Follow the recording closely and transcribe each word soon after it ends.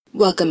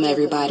Welcome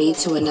everybody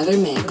to another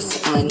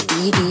mix on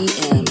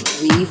EDM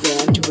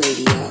Revamped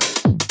Radio.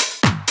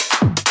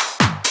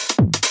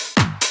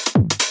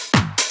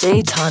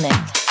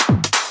 Daytonic.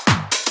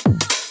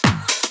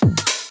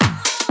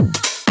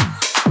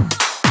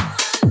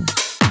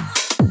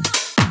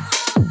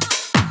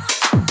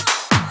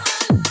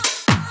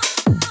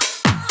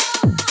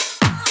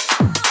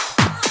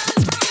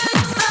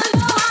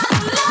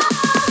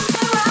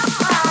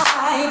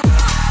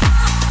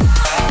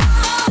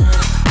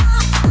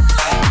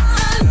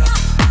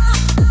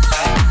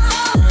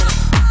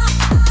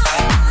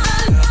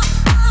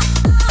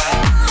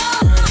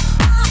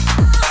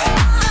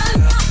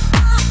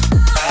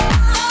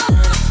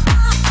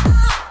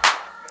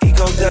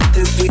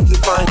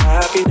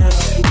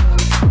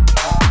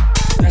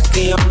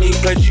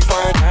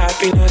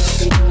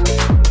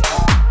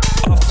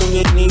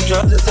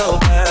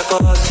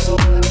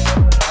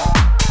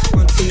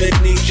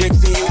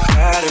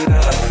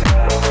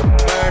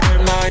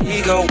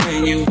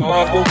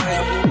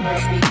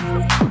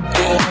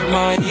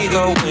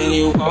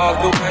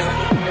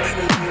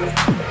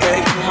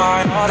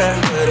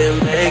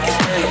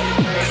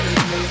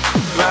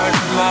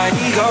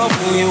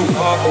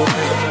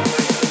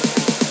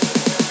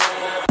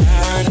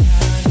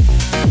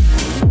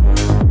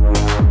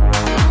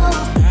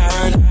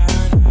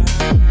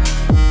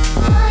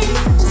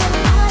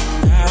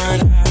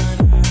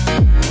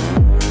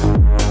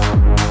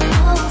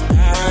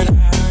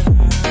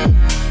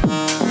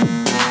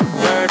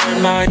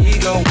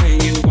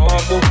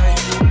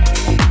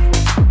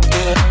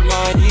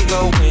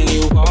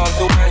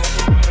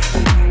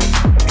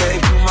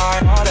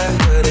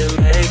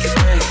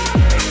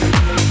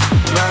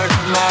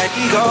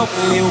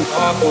 When you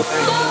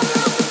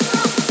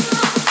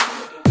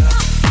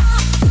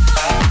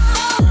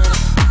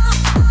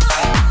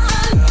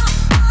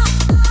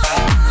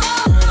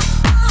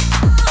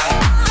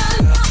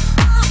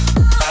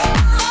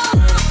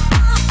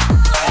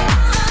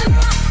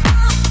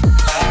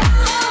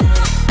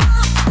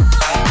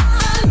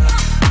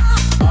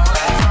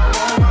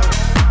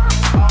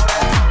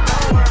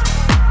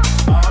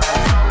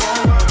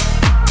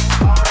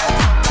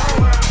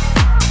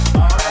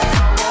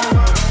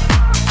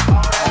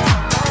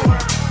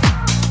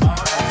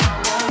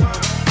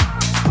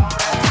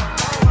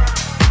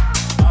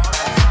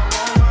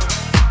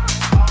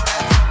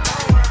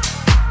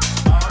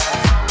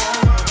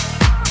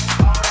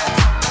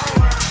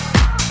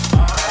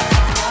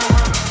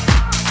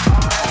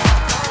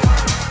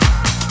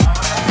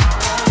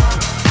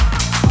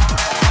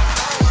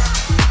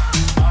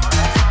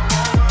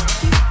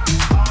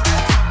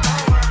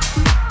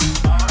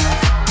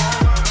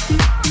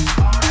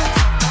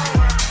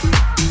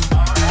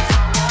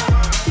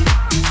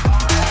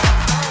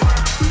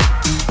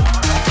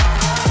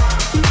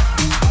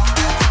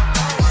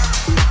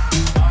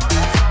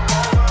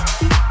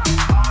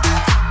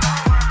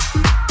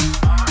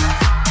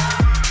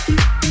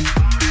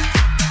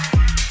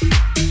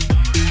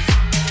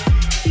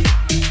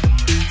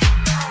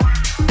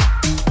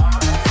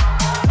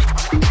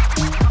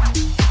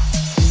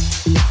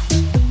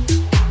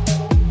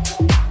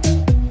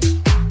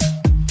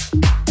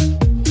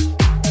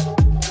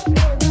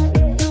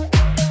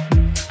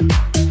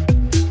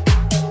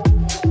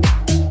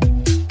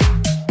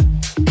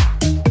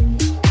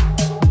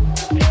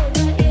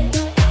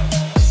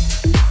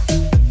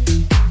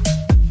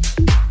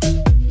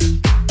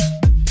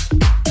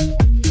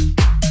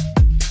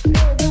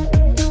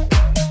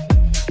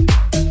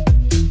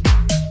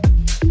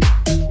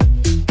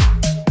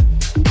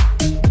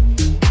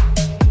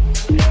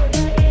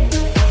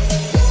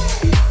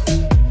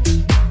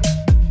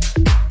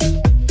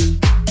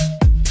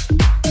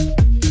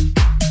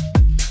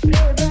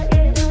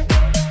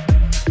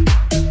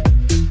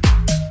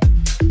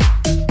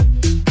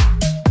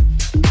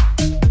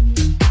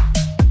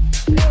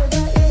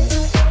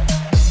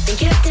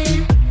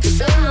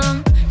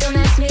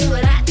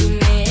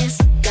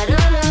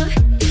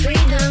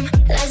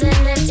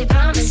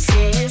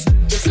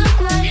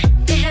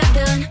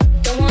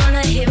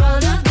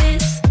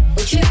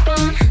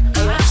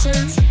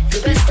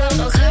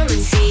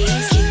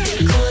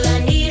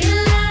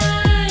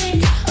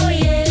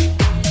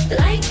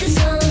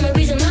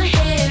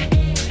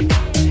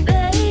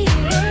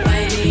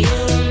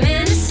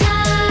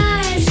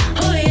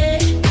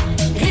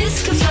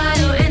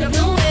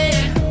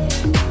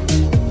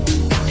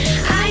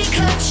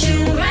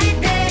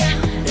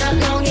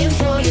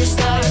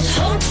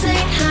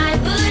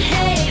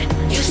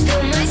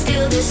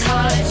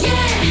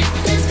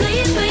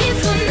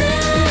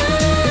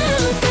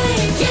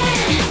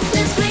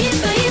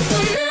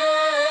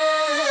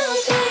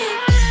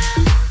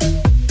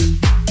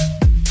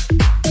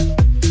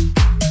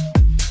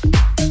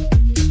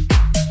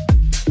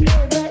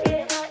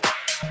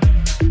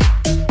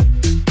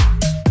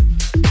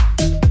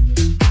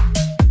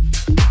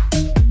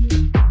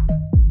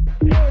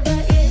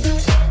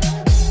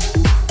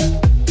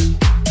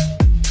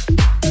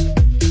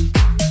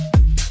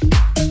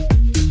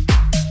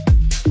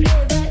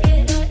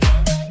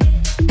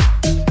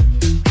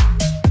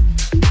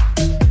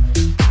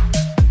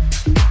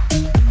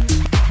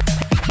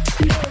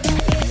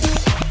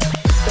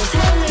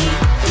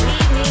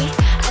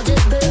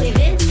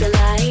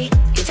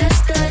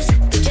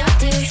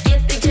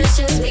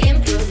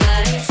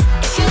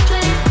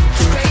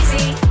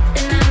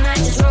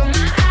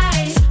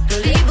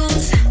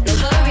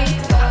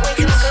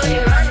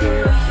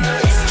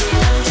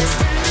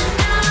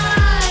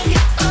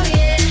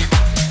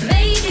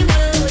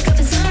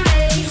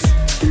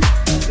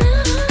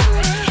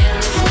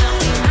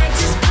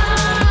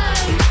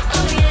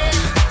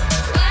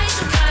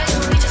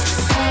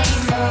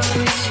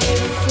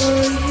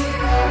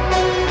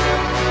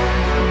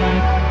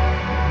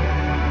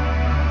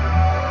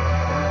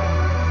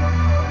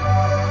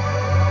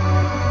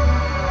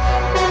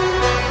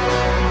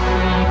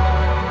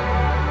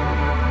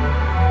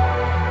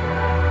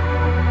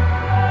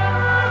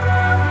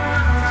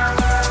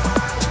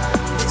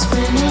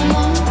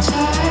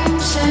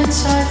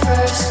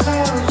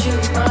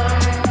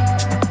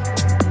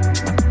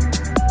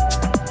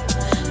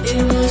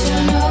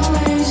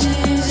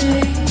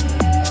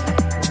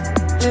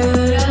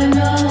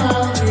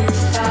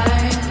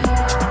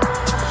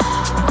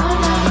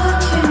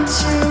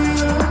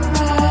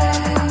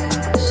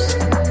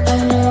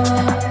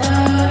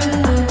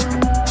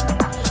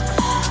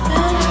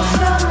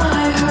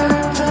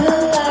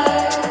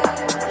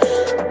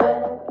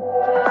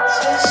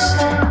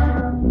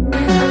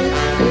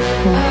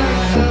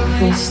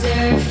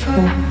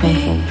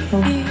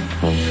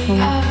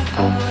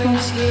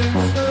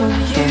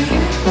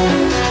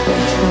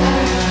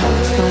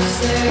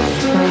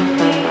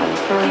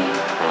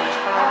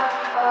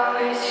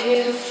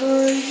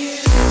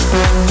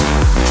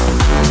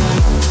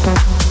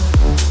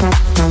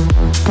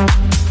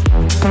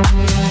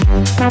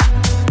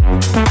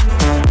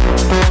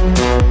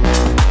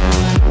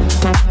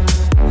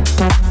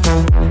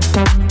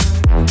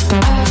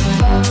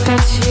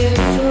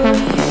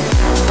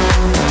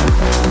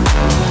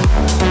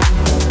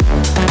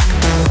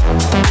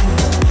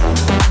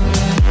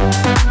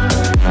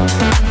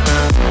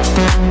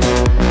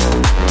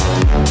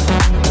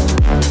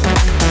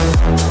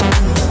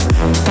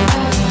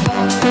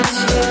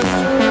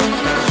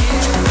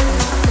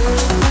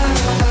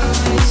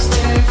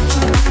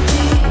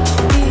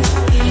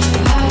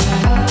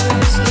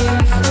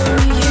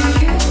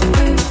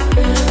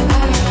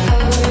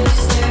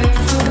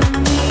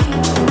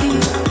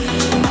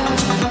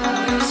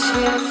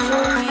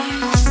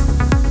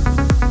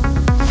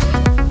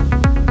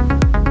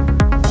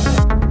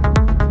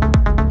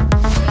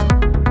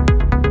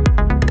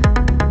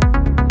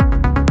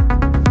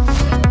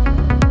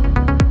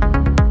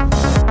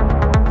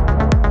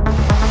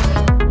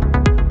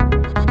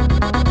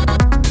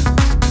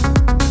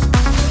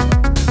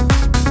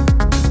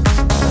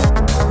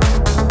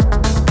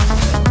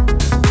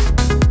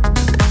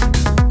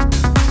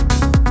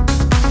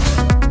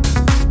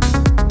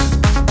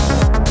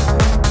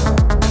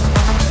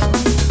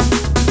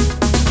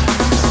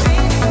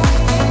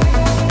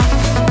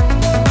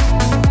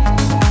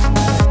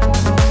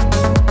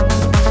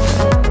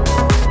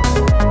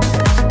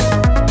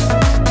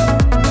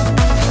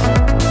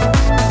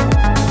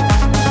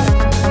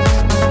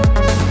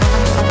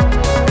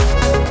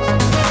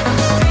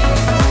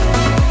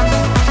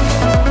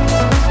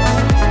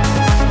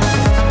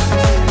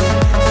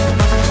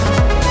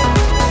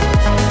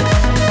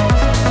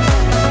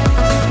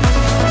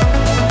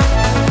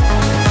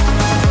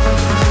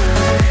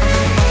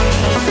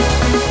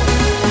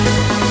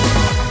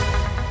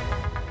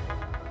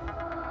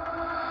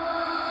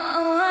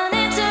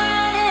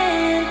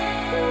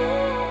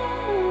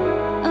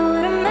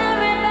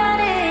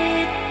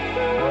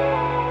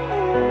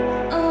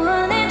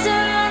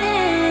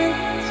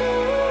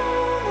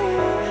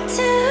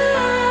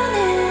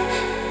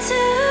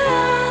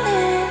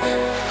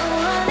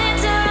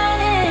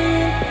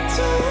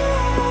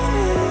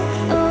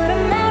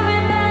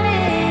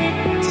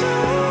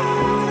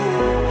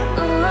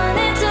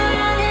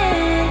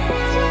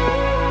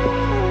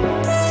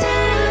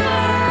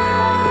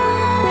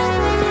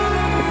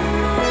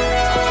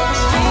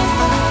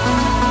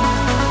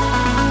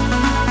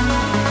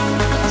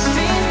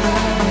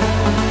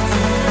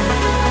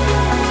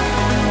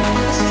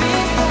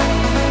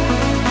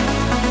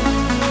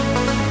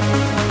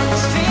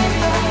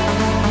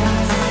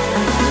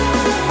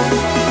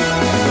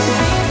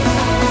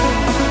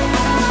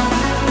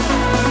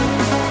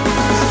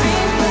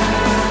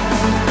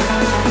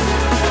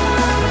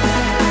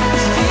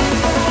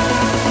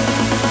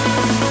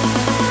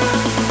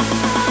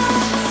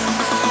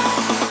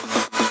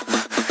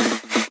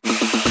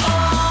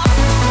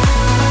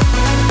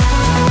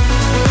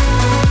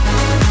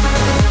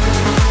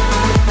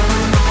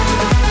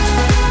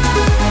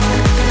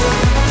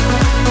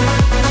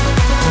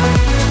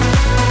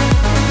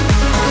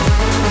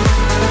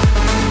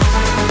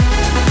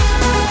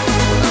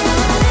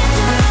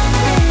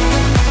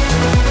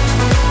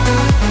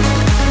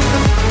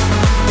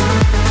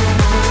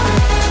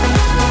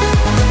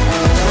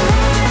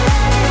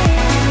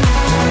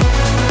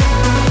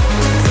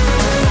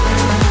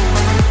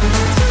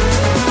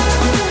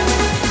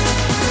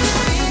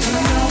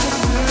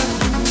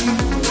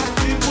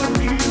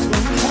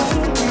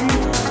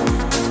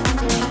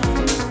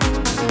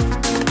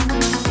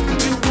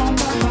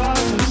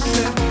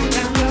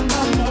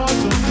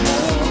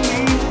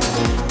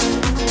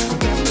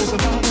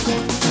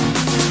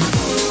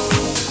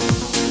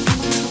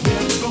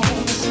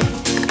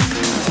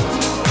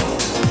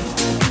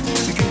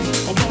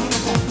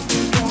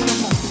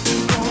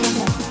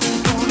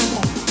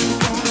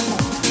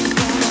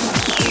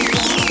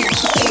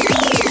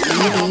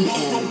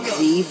EDM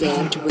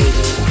Revamped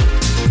Radio.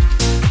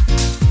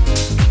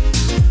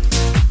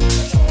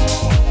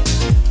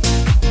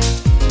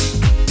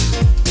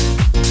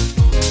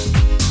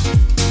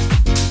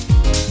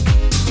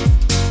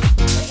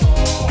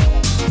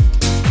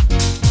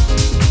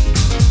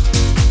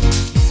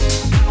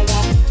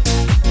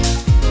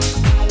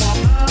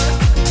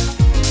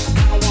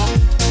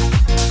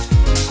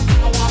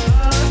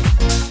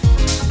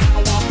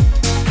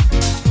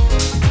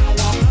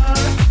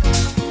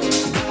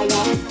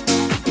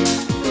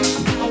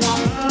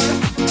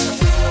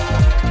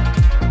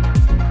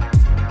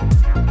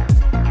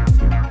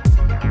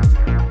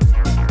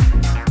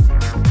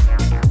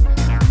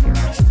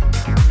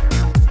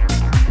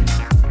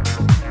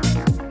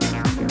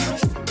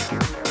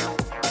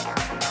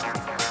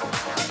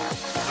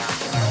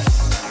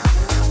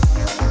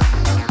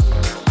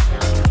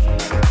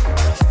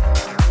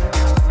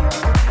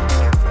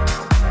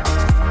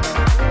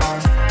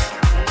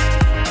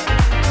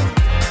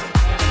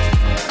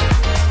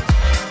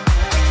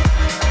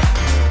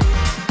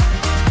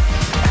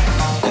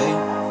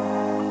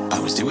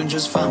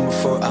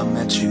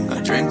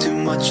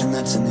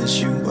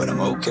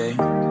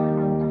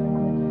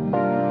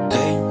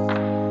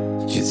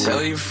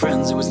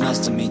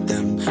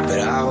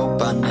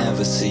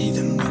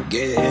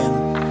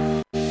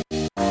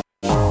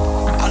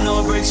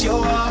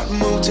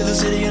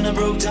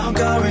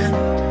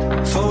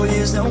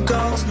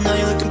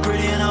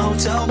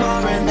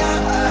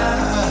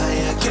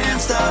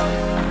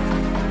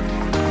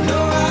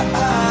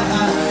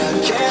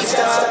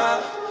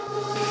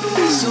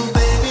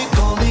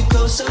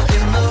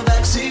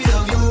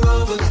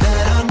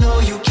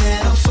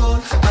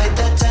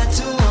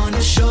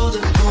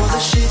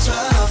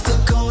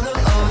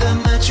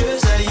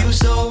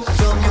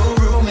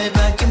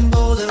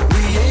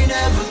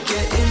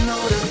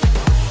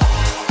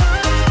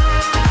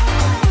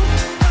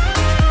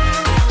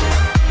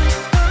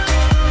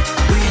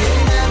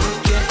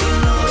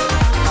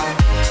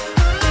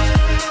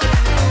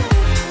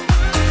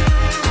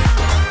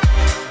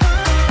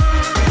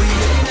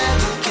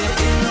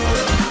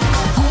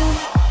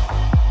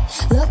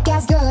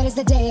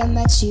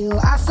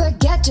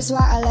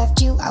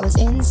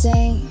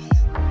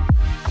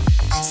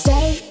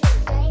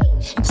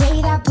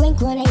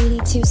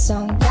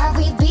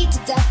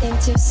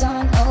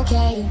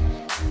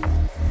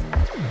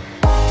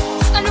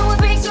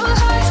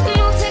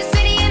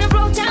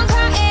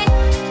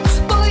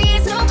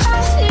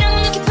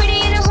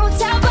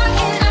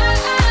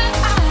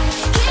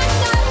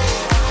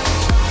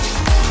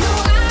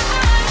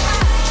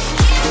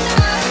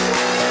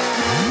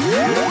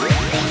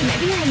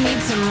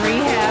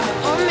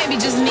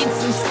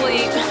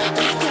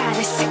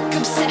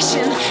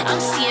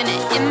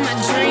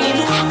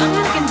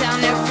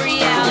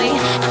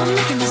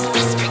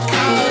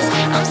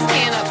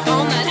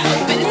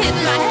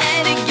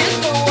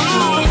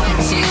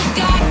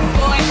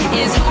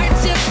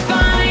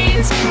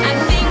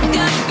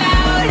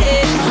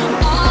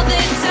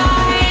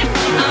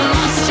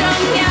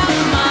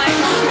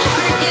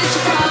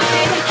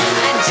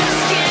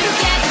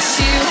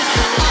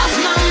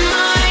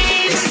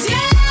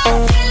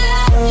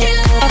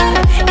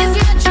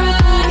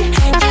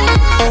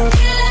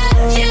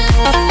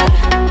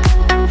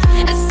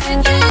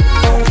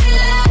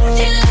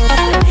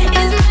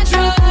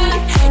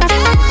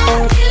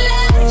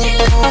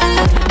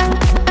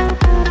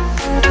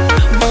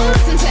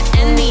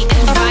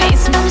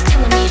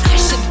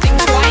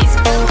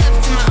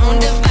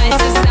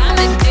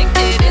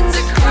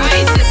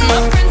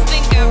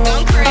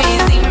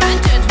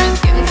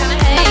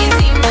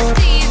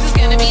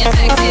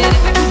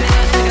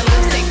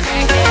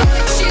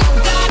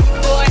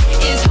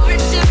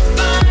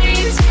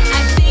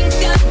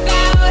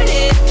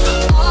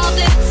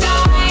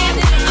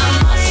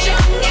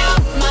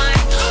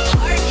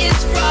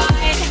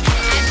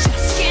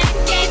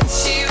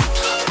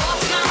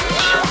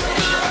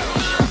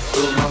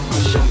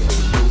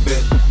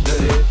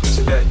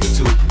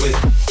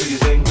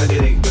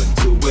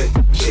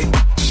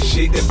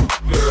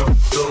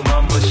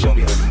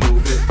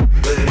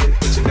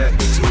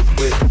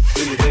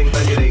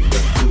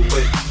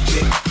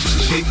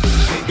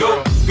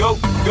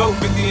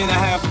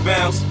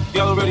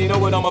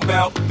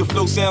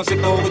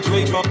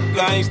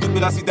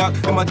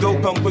 And my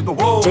dope come with the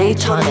whoa.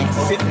 J-Tonic.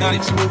 Sitting on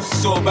it smooth,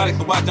 so about it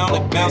to watch down,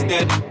 like bounce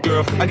that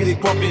girl. I get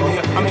it bump in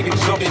here, I make it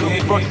jump in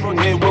here, front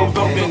here, roll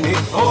up in here.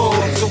 Oh,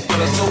 so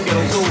good, so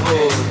ghetto, so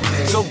good.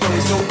 So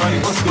funny, so funny,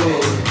 what's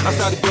good? I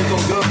started building on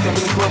good, coming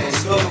in the club,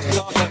 so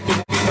y'all that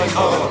bitch be like,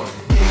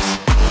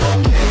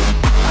 okay,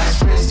 ice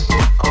wrist,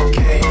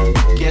 okay,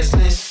 guest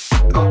list,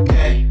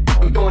 okay.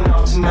 I'm going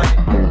out tonight.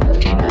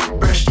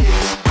 Fresh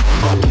kicks,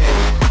 okay,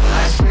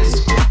 ice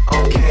wrist,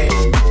 okay,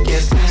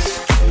 guest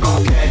list,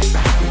 okay.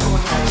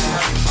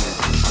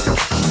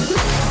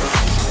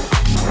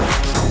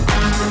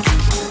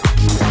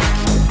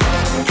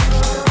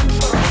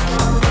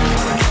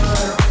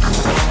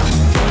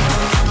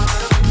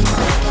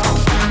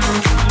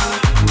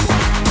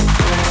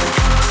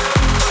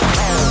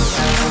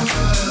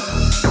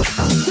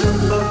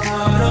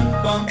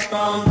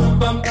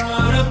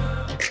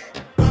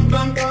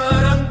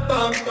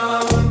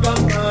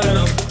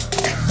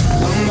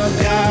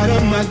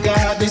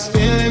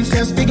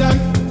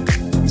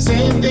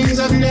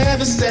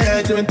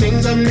 doing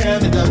things I've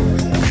never done.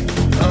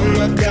 Oh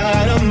my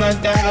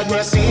God, when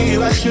I see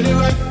you I should it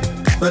right.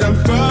 But I'm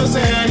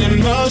frozen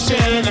in motion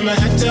and my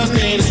head tells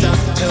me to stop.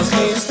 Tells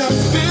me to stop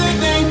feeling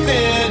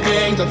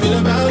I feel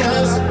about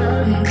us.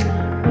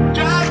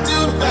 Try to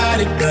fight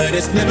it, but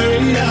it's never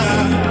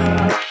enough.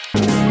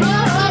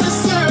 My heart is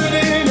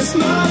certain it's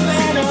more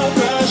than a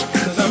rush.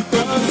 Cause I'm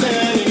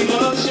frozen in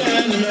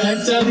motion and my head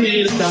tells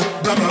me to stop.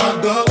 But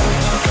my go.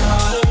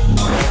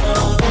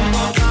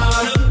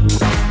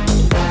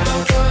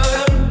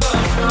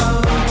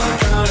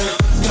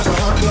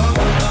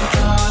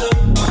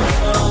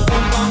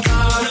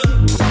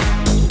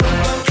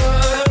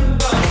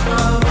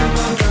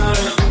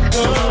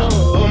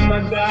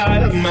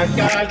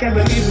 I can't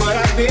believe what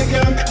I've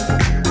become.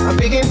 I'm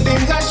thinking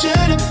things I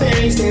shouldn't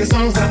think, singing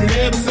songs I've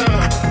never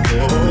sung.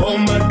 Oh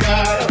my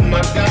God,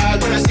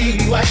 when I see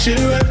you I should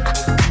run.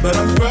 But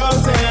I'm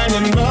frozen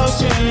in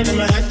motion and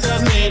my head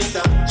tells me to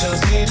stop.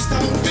 Tells me to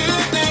stop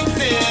feeling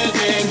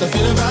I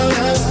feel about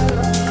us.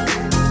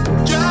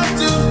 Try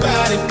to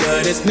fight it,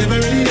 but it's never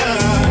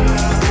enough.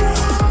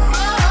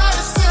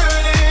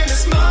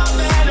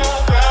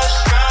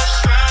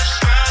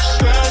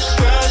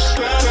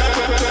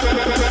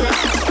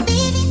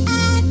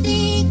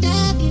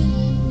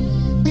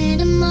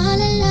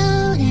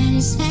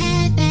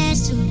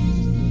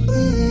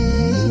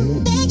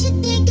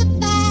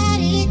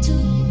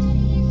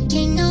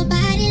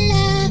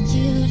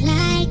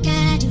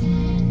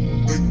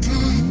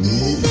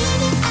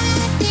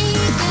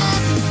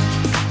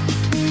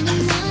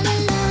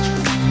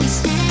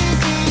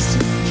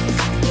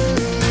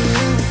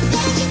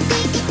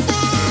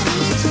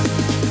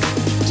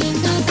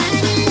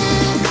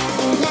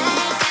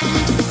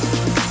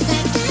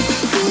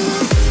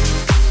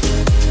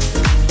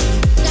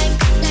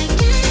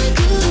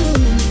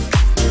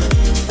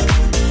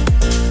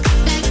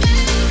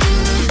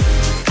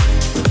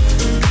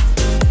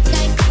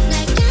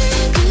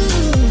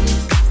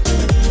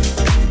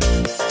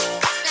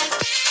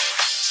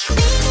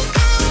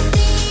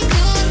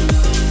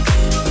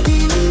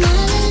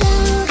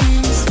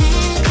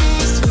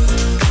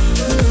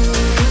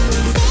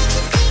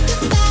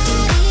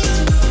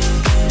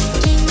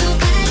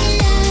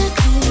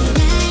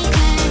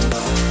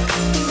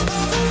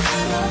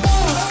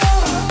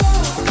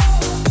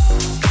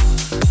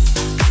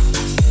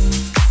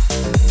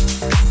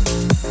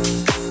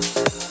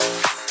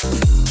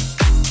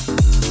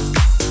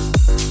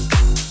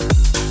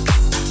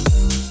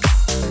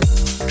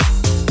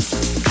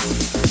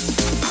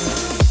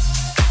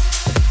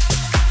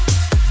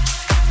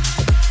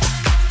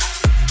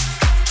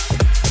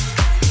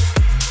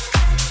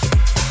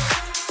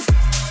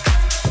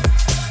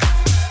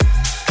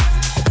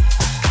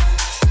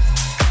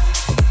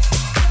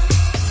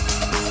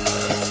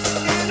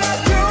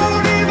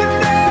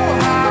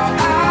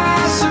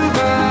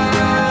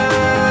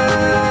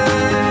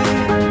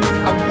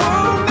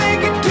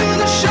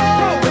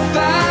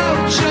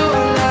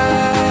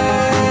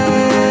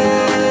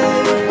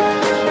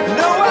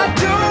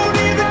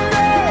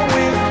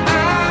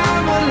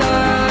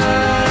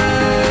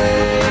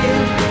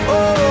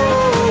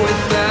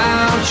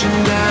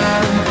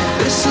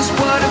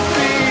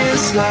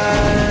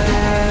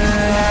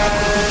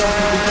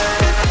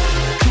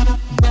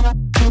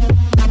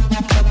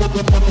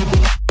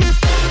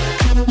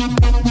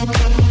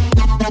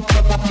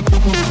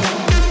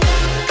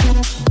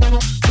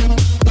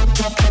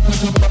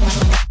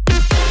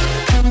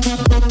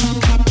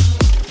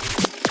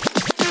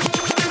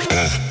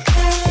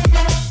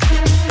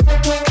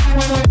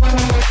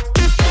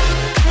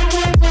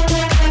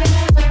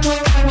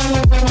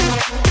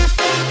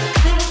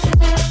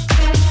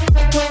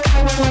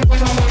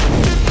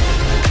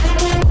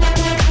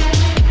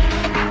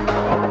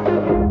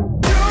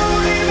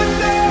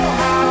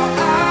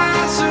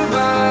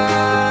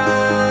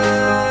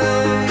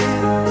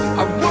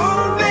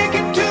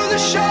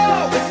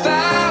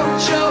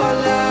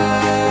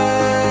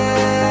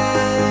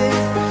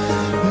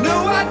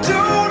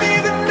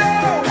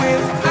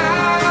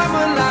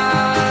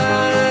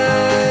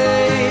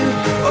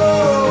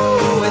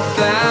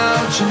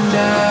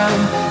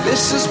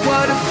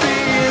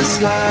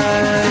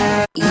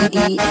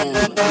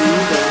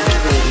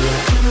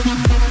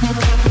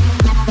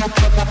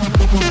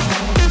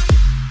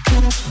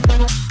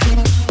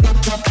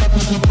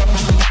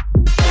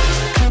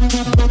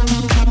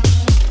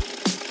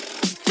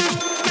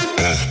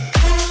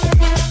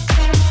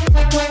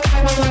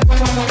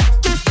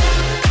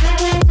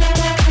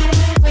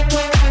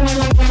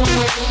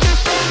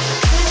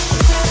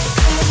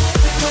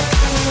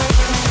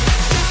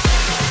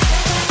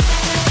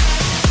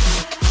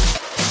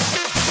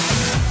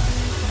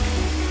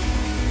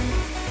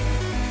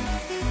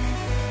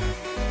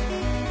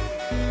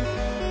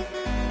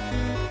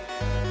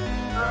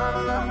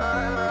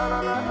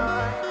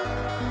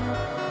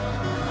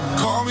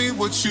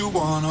 What you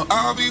wanna,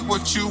 I'll be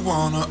what you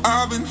wanna.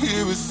 I've been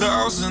here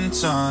 1,000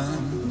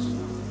 times.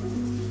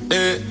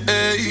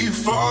 Hey,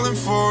 falling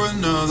for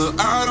another,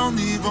 I don't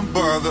even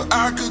bother.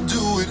 I could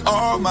do it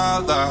all my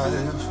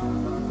life.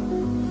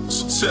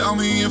 So Tell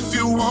me if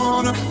you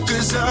wanna,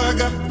 cause I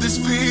got this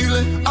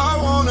feeling. I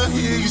wanna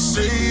hear you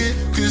say it,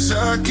 cause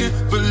I can't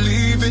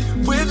believe it.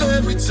 With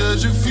every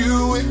touch of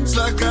you, it's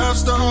like I've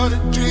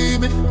started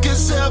dreaming.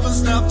 Guess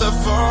heaven's not that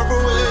far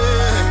away.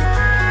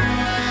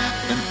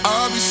 And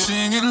I'll be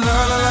singing la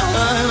la la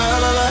la la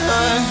la la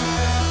la.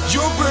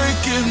 You're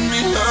breaking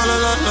me la la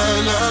la la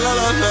la la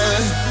la la.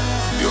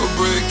 You're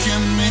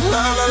breaking me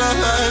la la la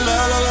la la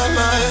la la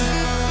la.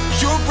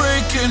 You're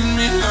breaking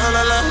me la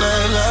la la la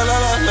la la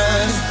la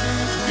la.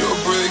 You're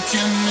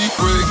breaking me,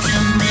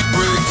 breaking me,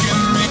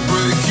 breaking me,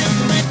 breaking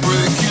me,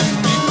 breaking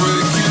me,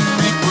 breaking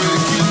me,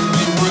 breaking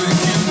me,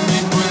 breaking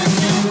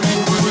me,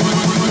 breaking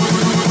me,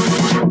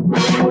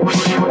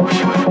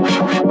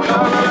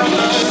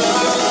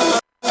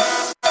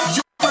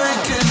 you're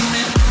breaking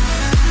me.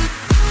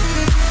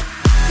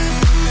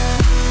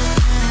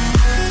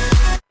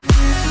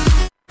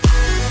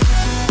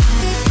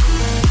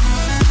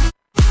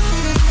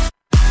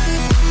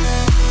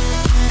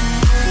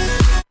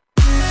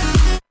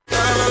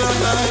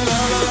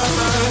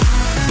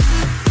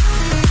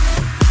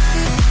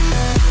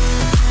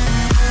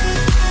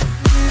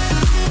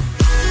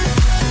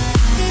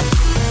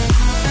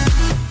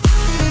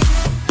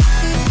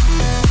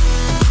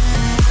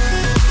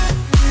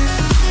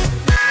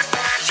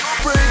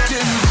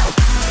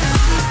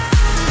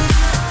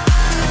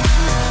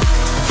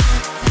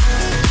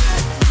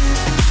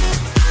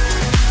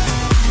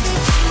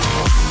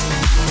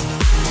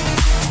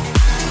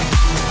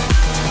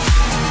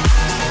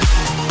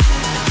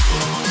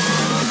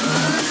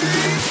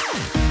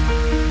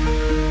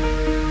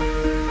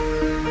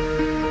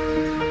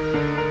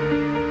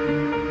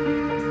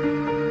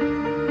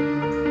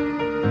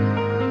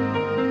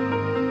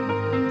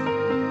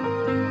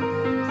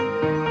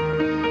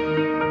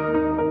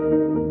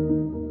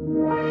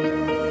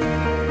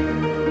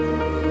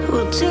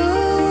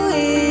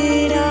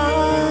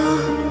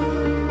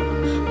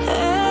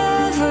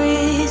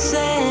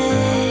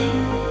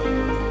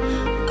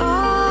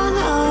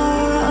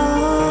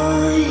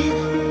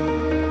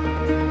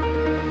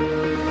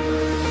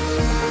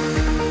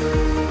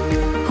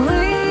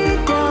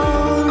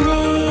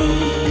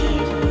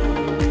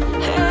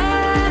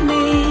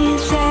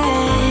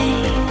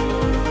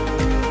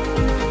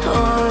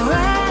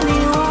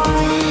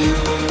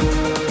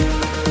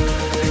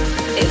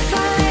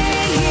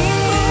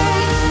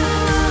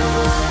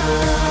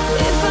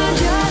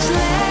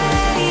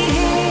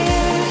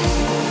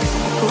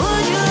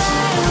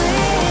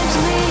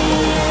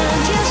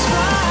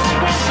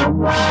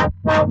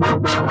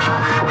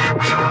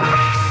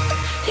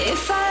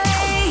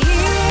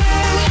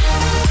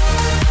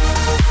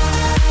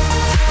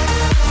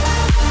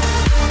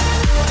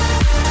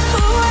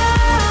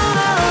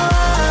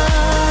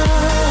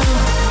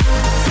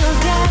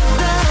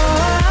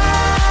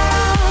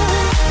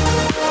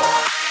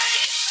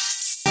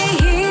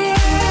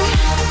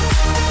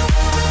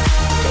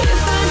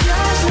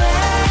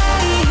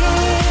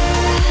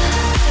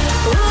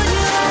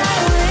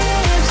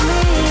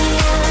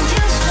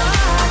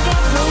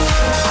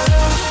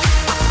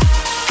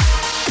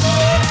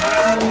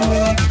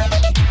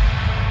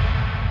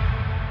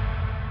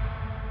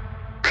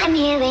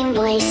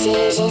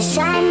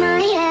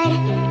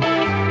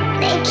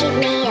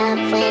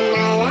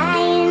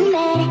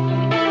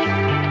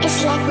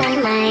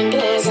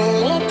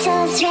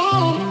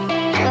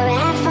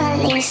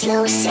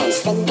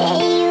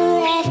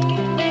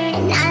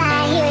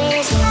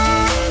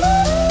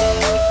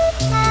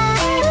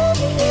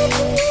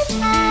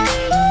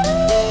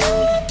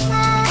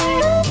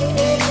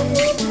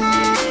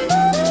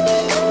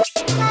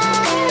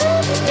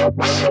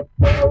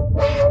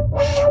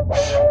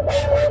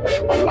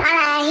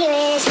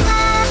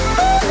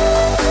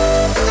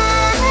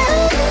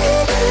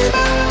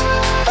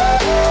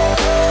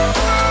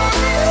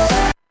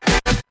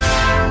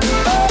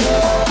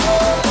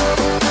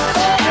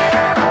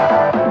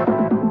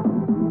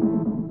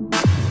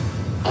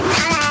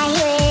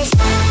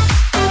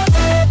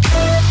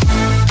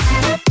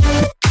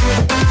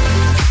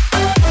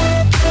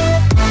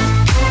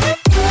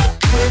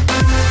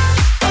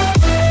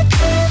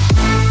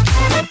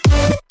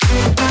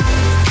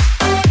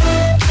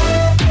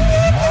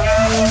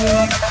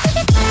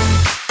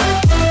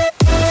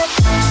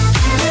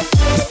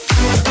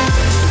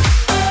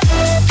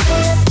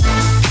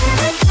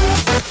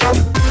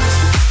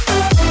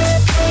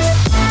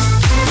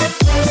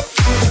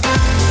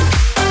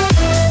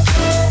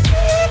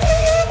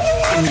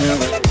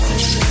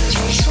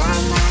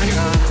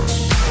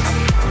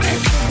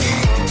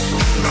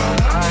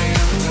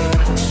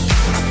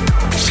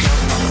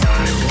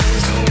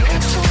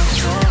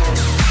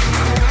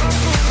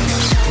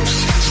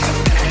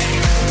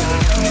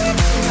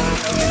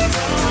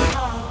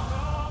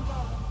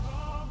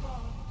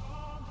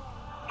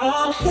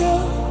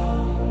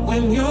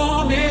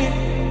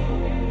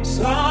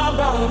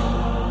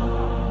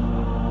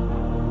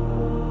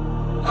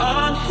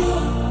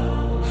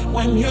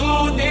 when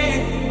you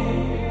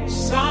need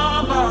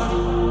somebody.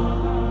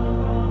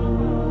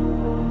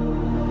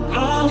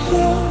 I'm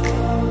here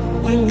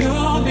when you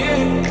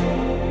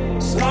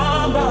need somebody.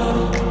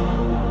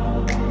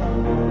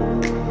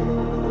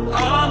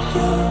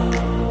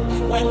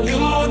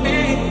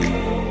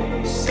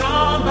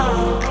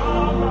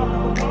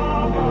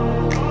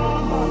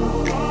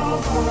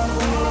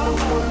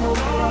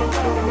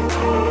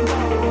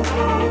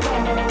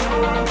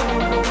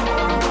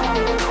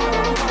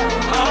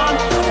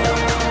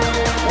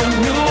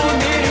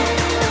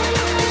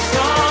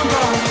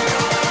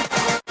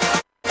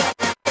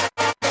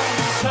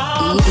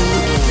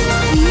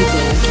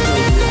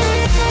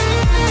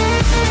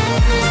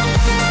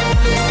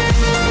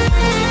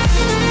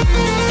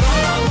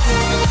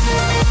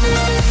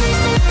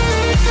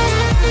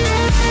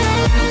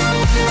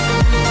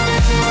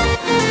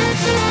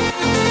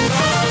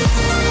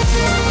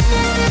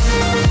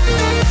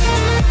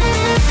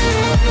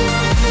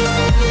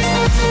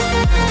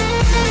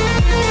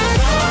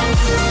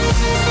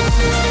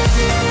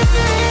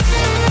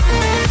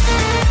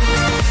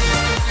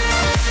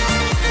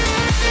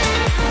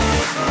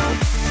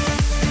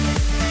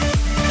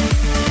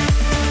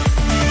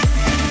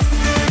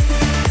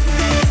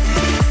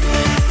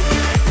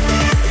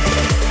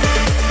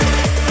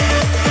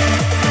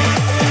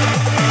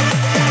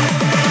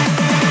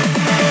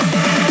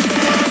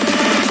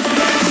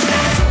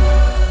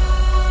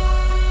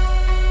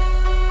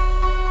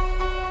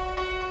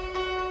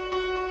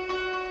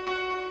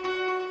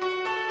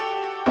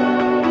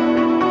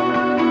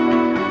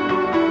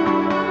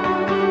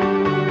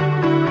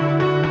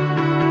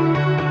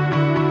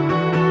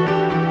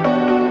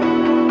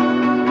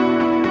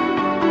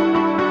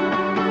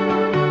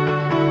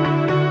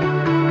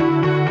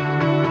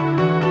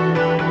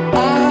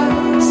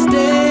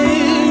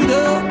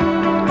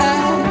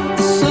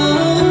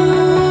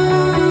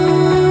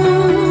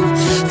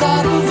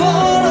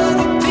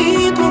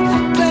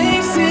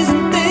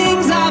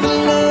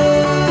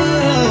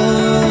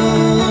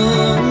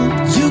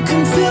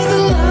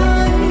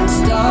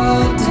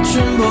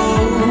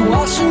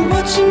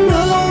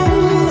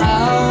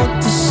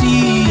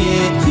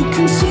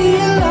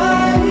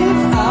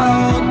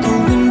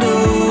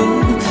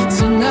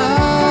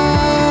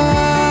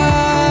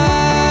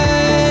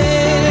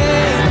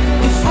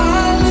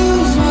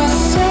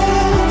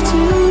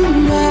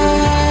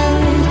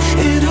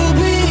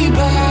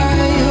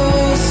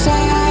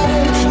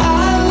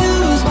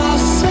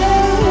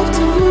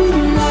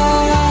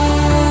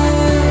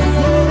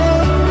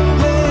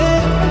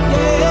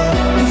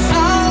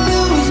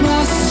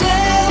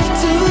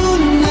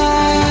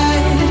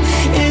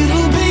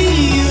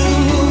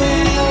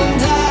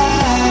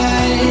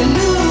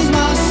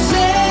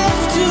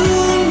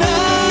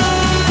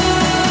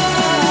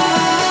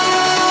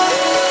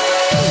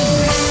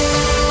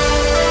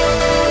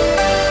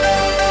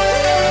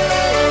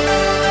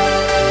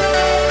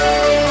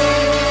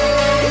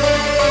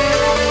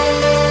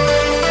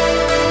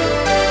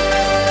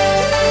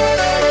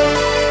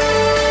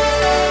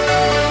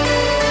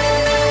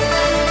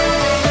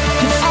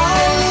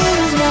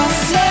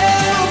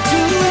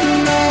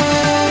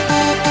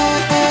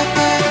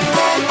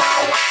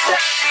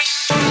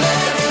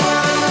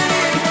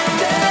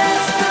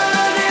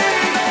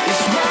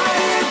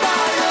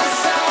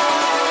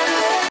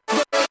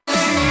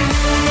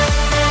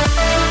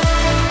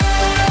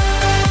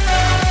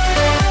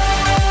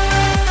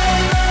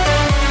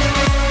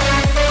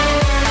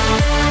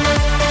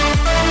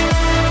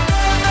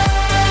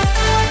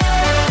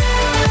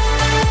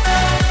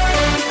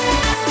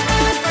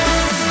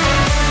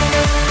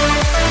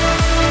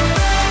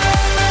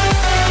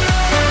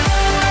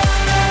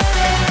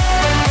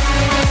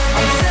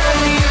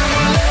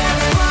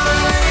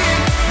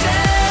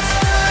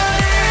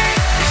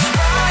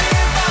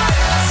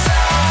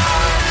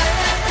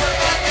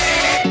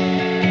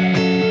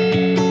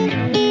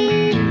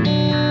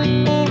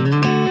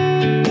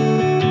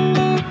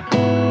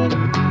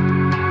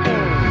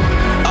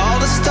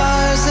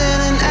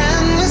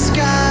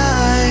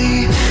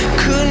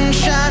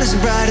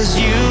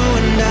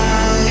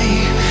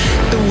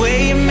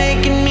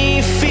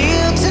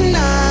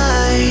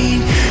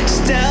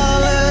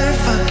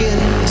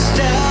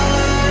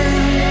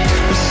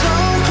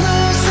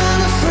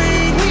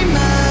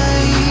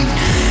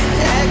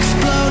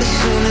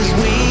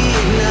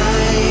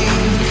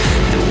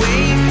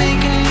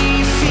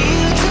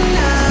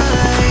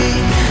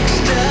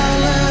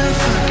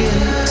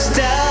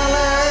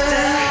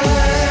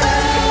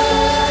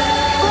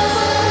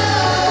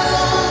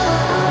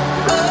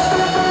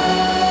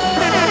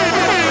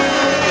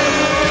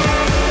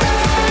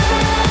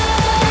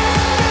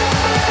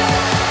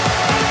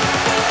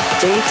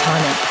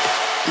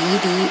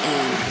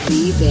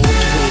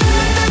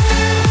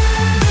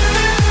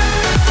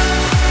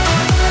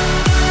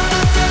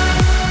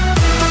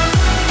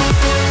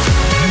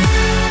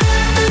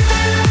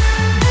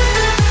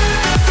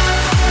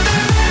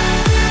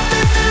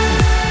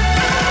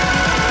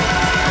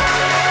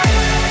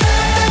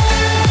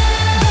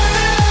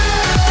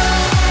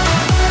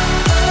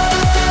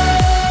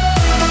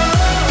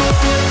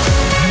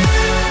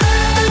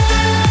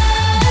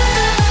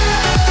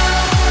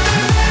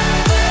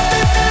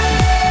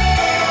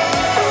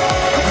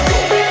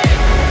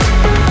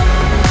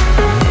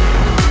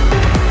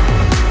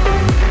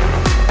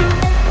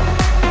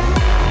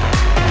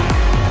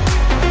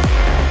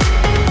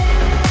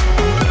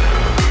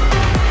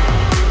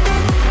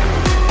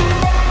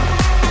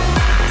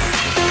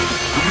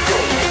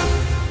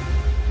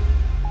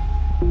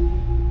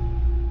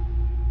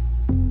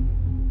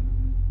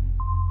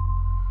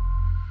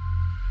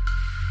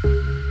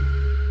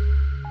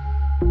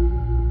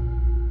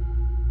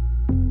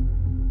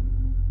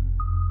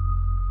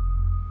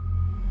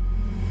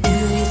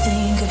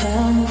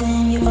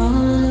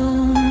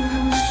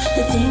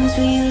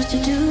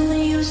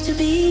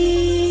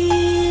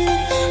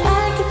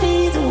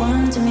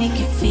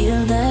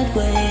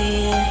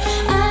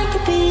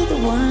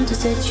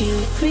 set you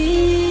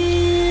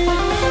free. Do you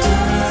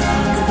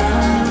think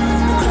about me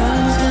when the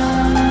crowd is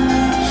gone?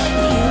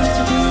 It used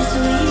to be so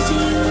easy,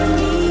 you and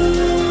me.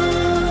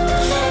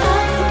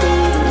 I could be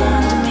the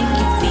one to make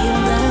you feel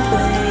that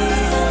way.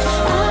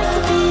 I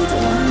could be the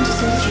one to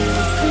set you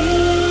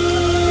free.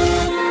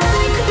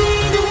 I could be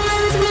the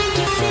one to make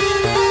you feel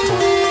that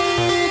way.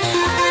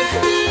 I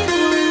could be the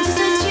one to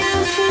set you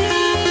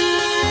free.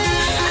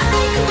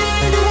 I could be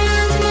the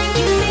one to make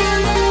you feel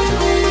that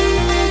way.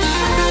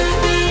 I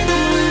could be the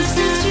one to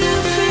set you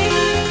free.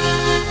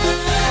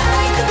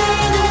 I could be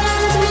the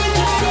one to make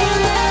you feel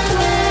that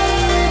way.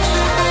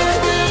 I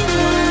could be the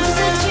one to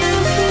set you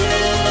free.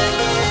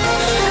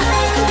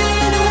 I could be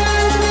the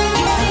one to make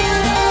you feel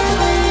that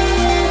way.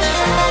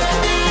 I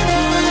could be the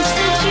one to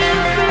set you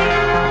free.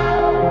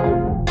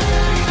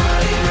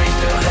 Everybody raise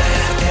your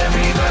hand,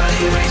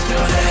 everybody raise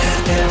your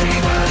hand,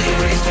 everybody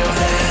raise your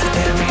hand,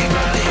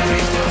 everybody,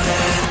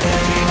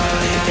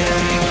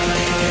 everybody,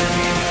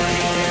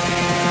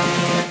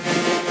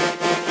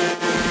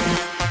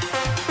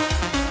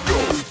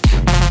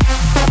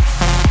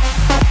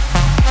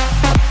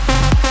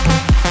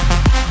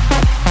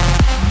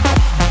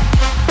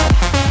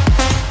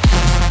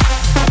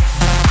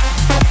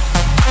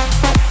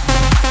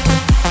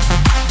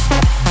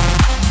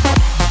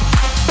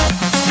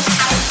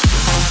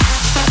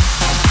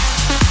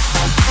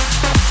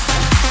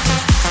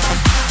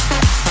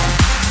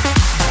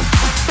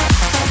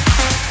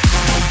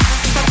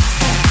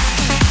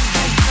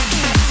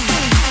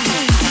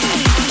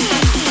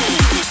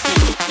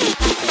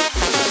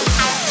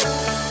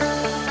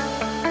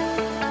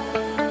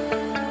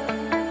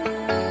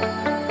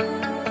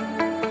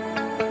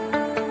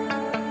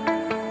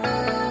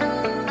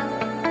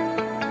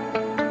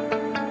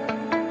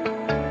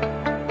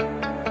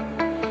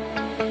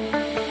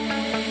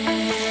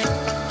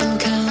 I'm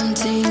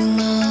counting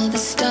all the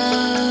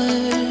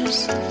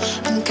stars.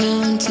 I'm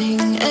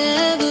counting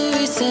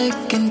every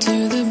second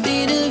to the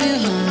beat of your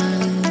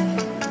heart.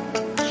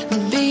 The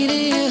beat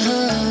of your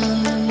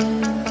heart.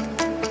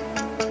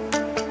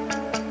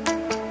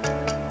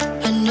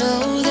 I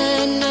know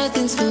that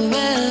nothing's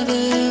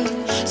forever,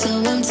 so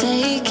I'm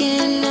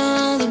taking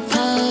all the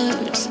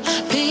parts,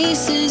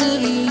 pieces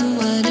of you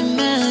I'd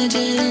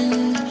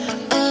imagine.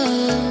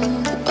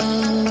 Oh, oh.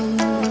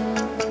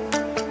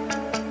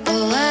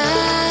 Oh, I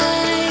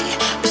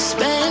would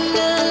spend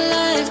a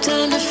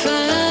lifetime to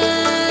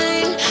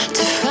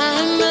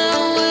find my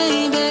way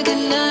back,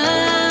 and I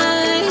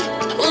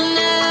will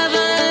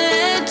never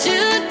let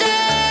you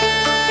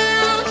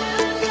down.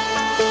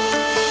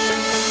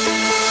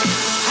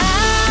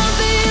 I'll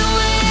be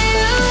where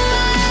you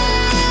are,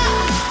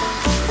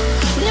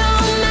 no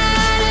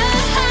matter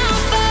how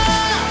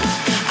far.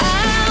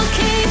 I'll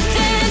keep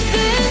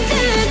dancing,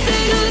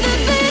 dancing to the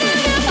beat of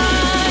your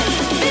heart,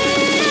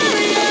 beat of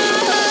your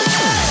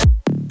heart.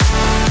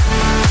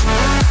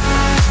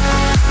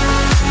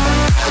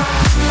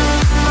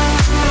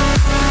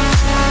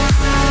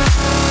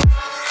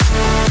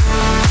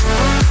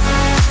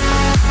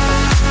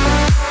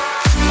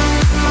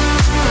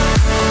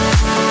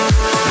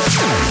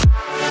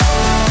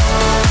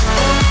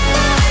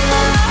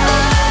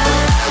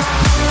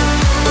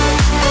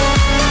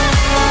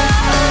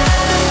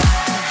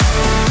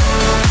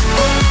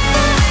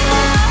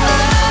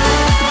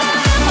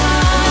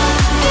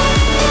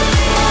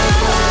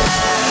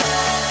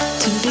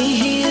 To be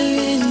here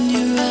in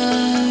your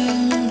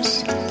arms,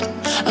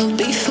 I'll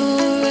be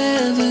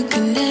forever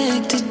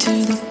connected to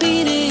the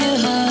beat of your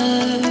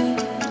heart,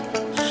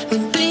 the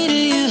beat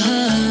of your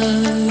heart.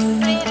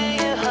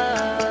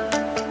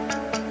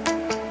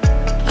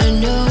 I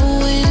know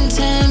in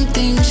time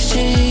things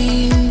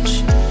change.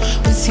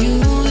 With you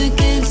it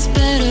gets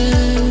better.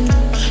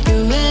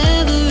 You're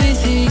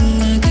everything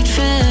I could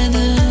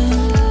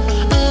fathom.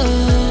 Oh,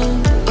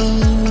 oh.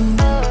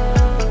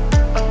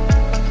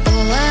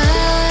 Oh, I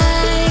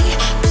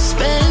would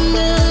spend a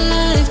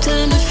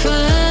lifetime to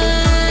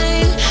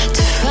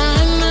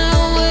find my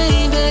way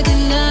back,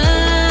 and I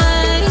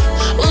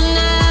will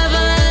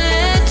never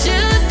let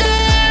you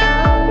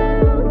down.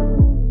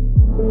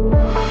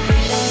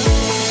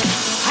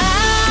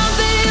 I'll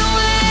be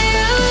where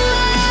you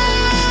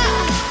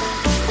are,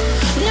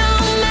 no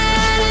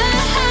matter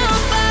how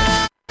far.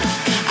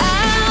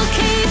 I'll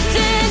keep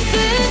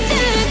dancing,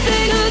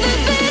 dancing to the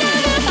beat of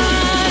your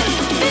heart,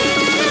 beat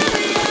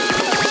of your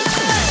heart.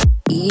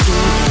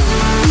 EDM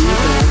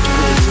Revamped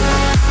Radio.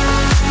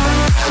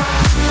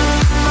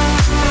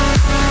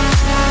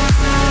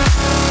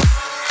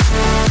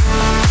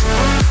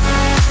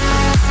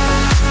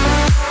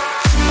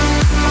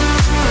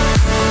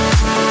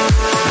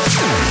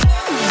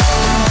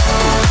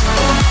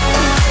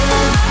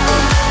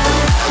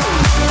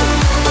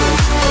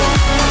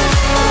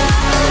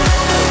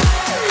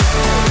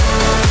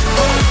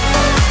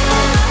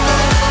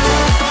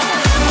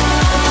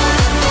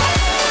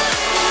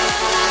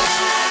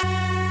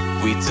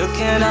 We took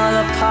it all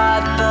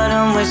apart, but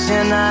I'm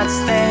wishing I'd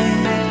stay.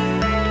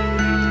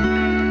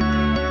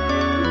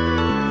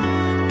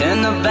 In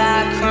the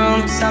back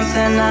room,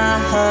 something I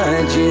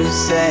heard you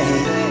say.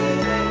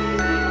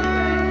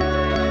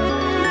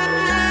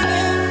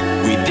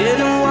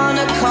 didn't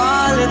wanna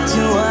call it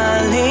too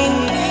early.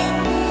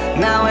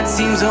 Now it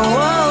seems a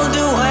world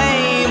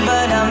away,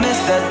 but I miss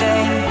that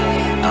day.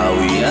 Are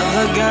we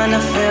ever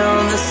gonna feel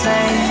the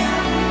same?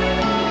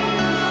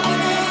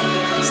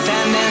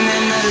 Standing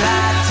in the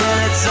light till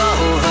it's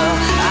over,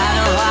 out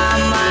of our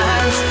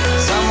minds.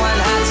 Someone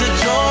had to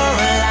draw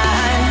a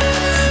line.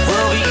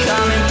 We'll be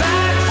coming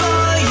back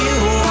for you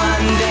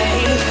one day.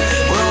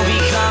 We'll be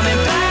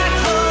coming back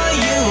for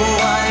you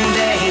one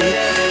day.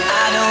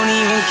 I don't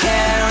even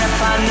care if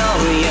I know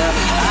you're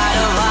out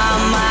of our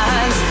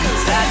minds.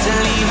 Start to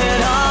leave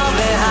it all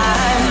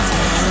behind.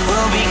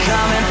 We'll be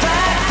coming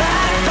back,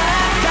 back,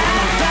 back,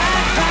 back,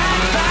 back, back,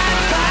 back,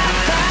 back,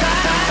 back,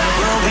 back.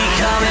 We'll be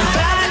coming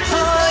back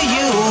for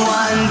you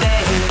one day.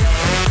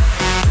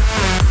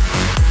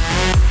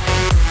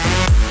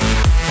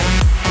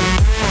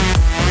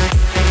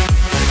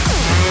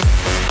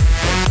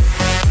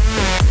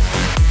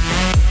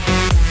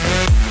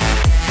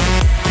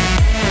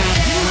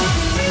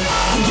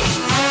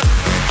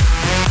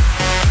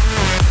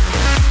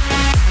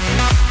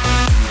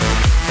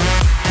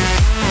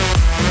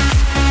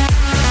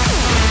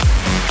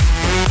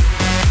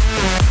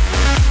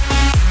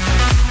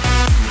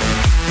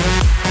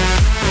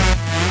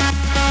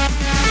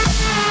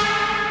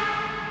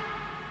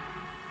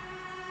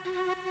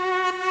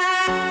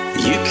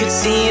 You could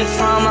see it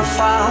from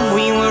afar,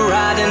 we were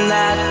riding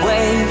that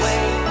wave.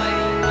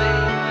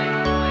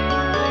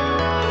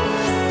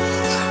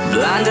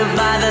 Blinded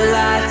by the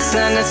lights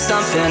and it's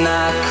something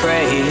I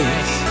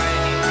crave.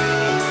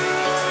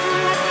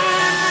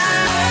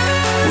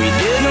 We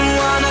didn't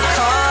wanna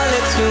call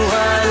it too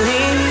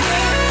early.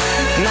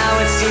 Now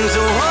it seems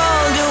a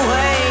world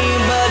away,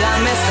 but I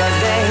miss that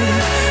day.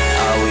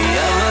 Are we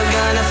ever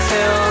gonna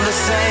feel the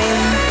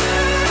same?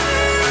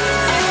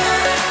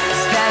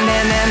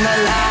 Standing in the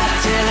light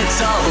till it's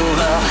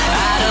over,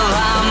 out of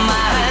our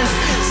minds.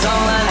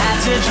 Someone had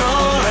to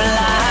draw a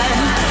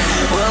line.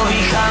 We'll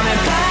be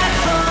coming back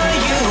for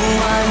you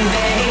one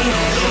day.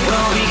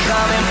 We'll be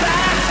coming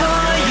back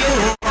for you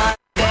one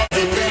day.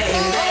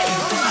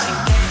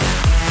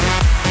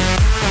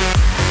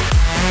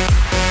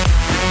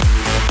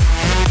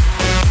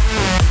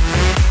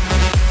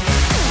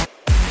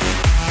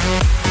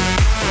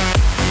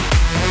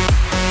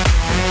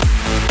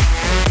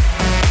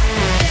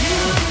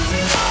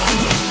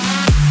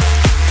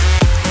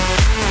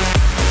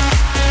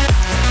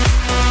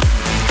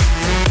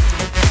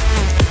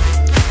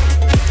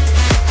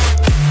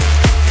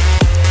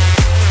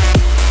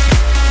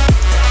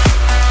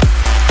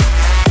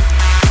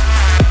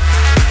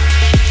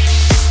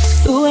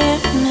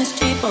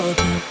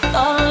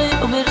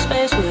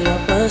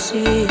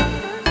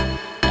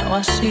 Now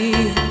I see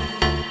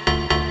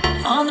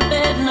on the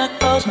bed and I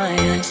close my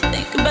eyes.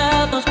 Think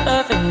about those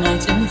perfect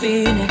nights in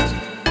Phoenix.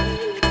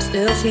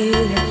 Still feel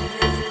it,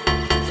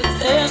 but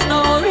there's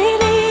no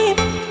relief.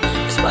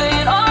 It's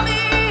weighing on me.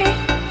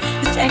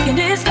 It's taking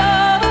its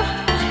toll.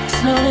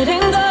 It's no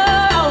letting go.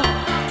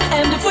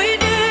 And if we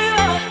do,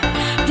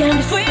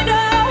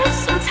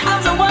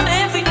 sometimes I wonder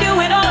if we do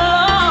it all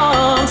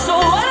along. So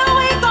what are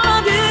we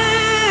gonna do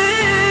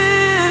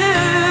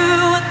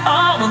with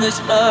all of this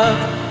love?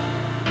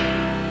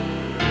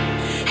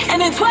 And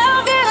in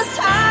 12 years'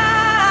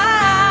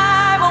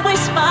 time, when we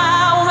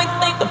smile, when we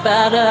think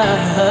about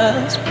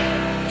us,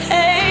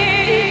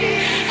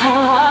 hey,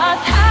 our hard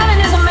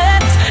timing is a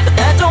mess, but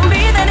that don't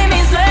mean that it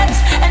means less.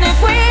 And if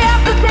we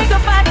have to take a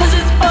fight 'cause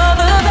it's for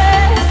the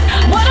best,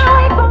 what are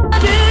we gonna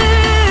do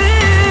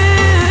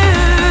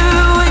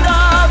with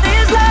all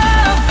this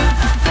love?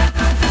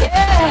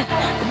 Yeah,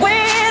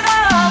 with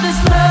all this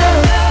love.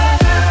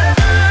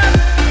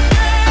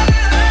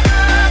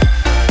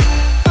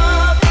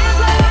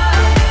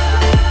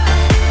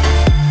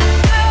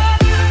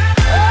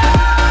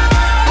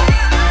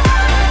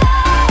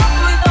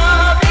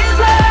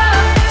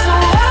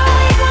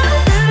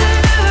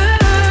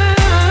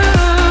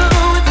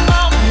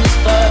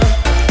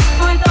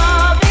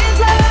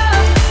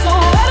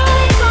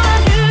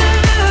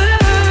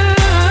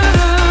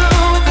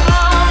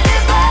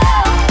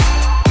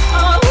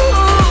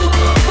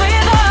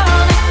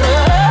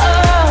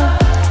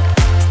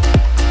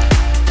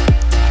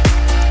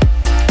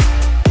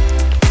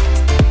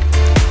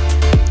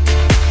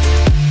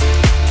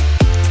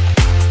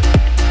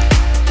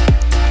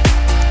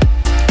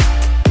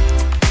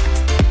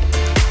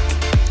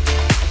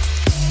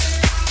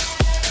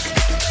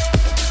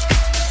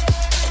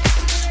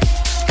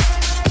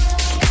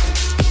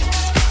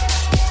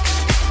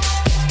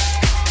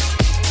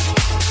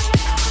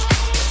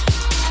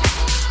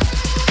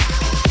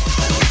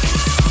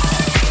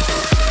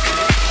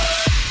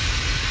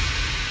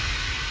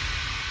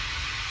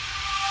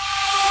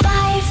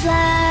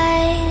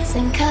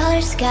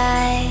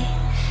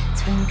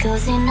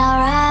 Twinkles in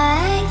our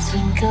eyes,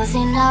 twinkles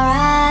in our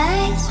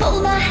eyes.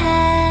 Hold my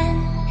hand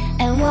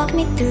and walk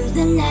me through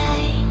the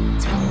night.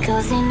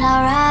 Twinkles in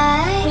our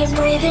eyes, we're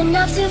brave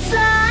enough to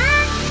fly.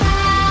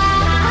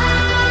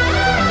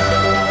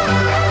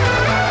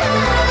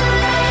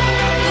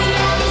 We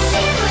are the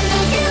shape of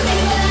the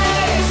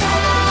universe.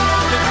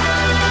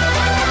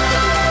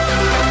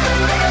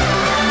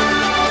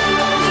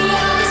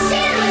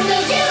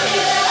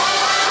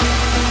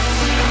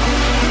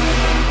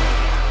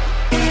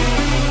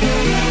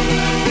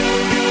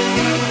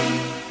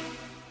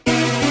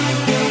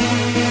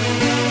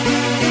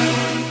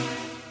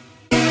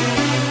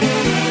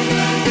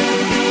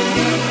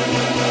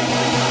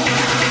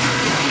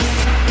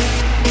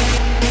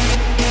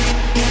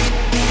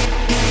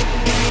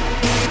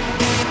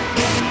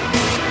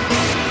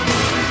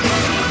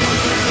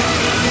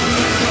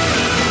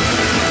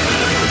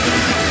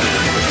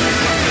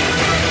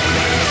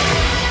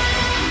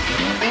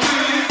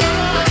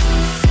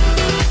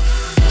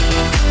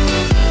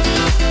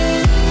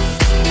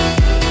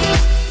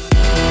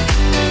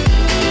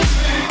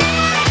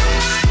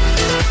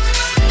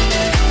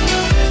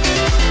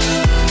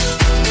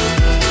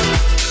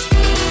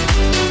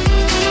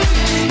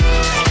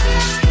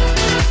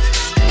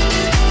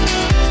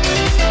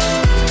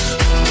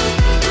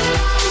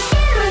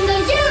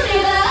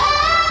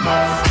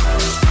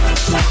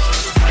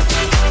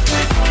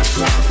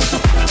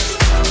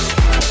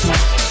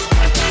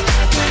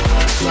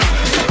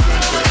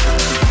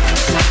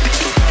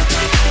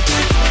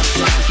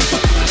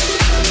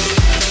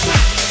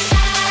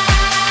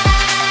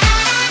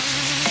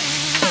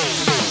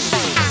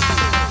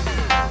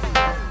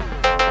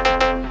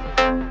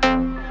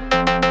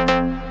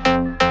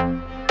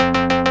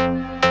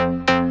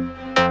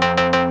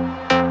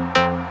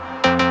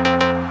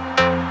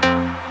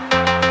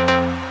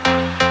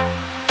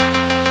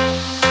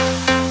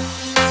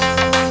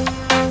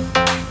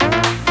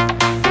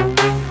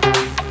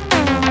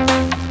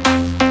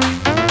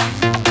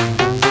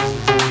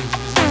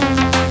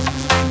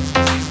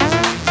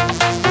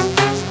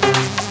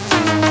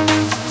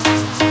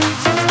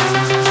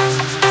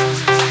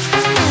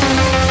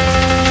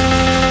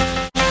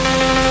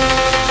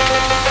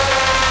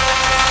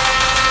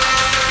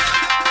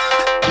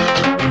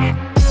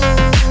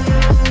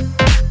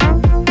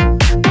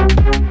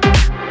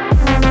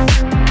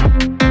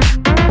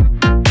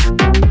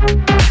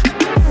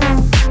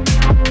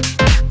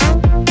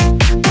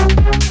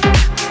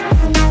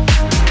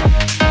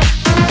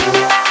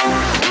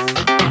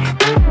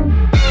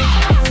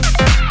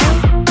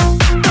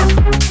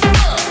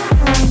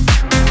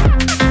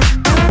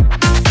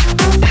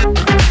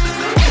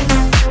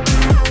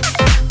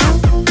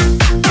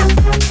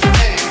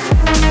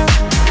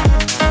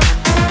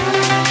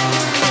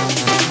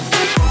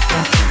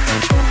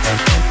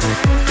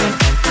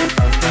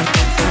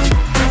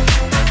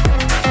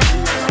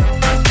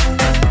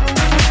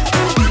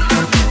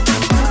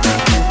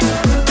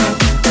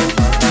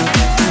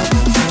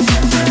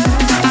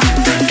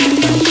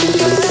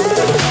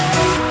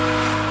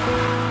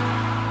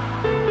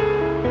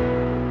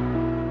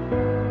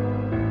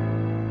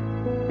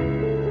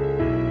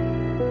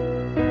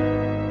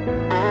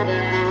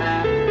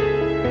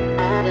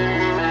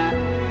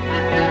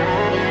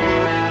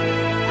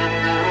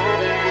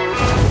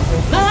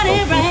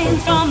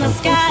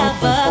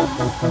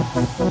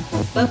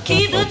 But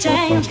keep the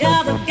change,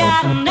 cause I've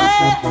got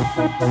enough.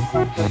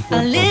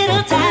 A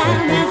little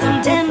time and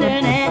some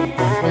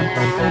tenderness.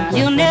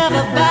 You'll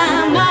never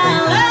buy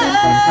my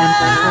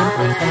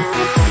love.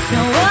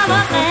 No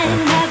other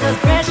thing that's as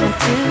precious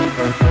to.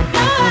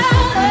 No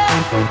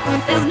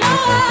other, there's no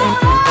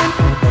other.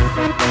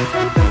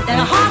 Than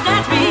a heart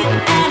that's real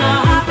and a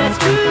heart that's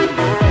true.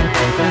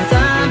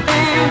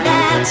 Something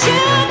that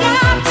you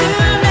got to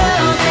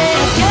know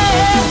this,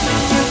 girl.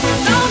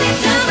 Don't need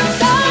time to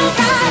solve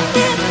right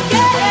this,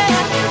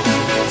 girl.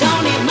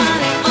 Don't need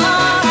money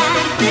all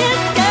right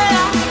this,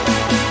 girl.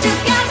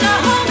 Just got to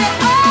hold me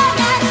all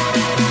night.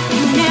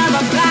 You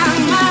never buy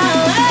my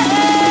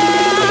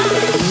love.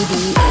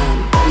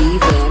 EDM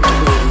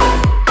Revamped Radio.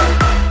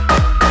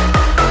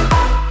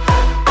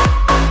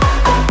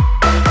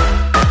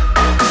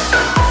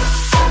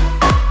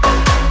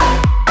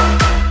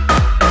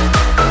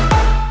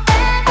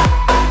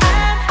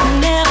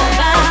 Never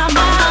buy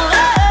my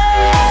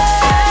love.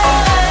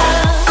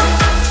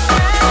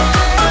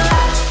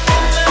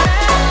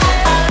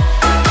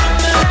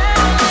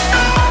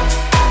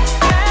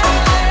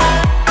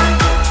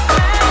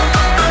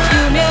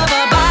 You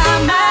never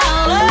buy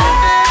my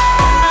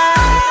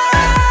love.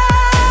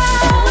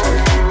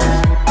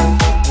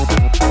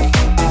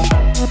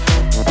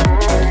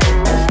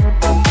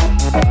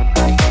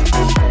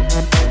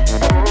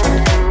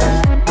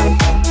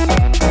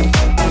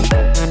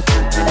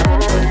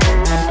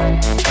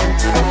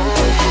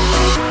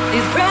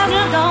 These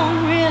presents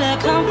don't really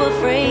come for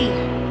free.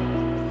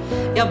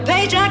 Your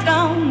paycheck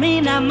don't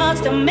mean that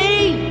much to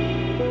me.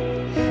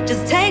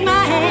 Just take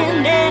my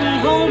hand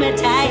and hold me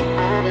tight.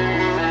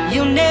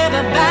 You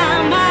never buy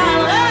my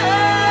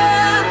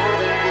love.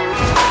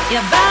 You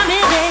buy me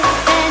this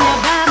and you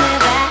buy me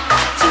that.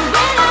 To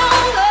win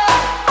over,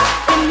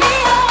 win me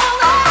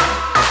over.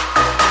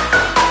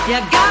 You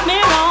got me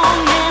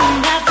wrong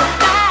and that's a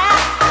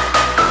fact.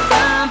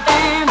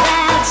 Something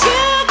that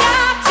you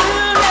got to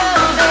know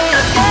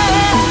this,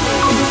 girl.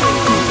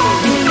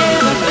 You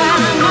never buy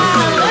my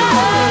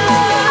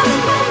love.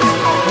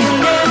 You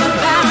never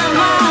buy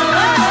my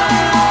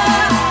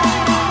love.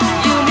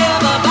 You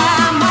never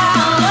buy my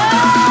love.